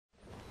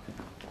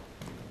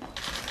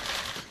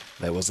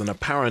There was an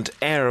apparent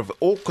air of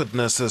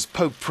awkwardness as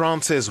Pope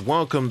Francis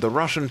welcomed the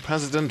Russian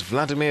President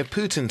Vladimir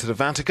Putin to the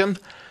Vatican.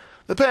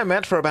 The pair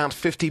met for about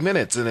 50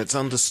 minutes, and it's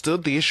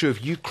understood the issue of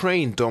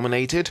Ukraine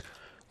dominated,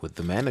 with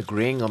the men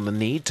agreeing on the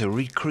need to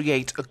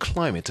recreate a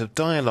climate of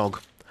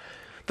dialogue.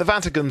 The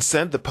Vatican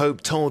said the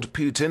Pope told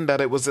Putin that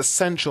it was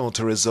essential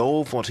to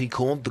resolve what he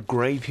called the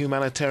grave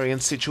humanitarian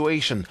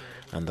situation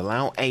and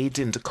allow aid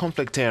into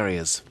conflict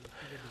areas.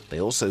 They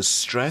also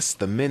stressed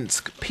the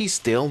Minsk peace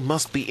deal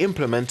must be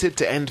implemented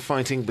to end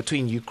fighting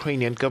between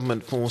Ukrainian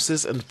government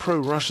forces and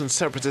pro-Russian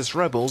separatist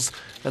rebels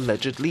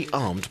allegedly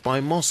armed by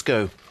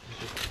Moscow.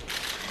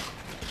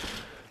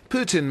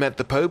 Putin met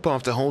the Pope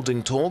after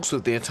holding talks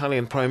with the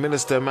Italian Prime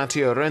Minister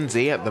Matteo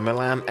Renzi at the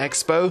Milan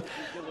Expo.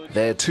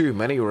 There too,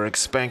 many were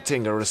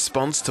expecting a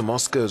response to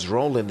Moscow's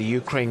role in the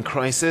Ukraine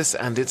crisis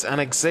and its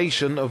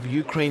annexation of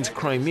Ukraine's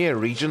Crimea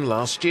region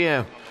last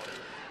year.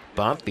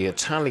 But the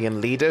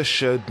Italian leader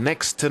showed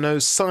next to no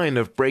sign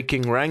of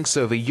breaking ranks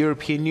over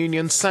European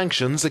Union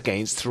sanctions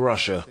against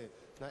Russia.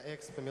 На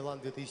Экспо Милан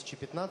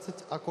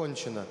 2015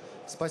 окончено.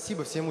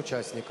 Спасибо всем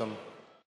участникам.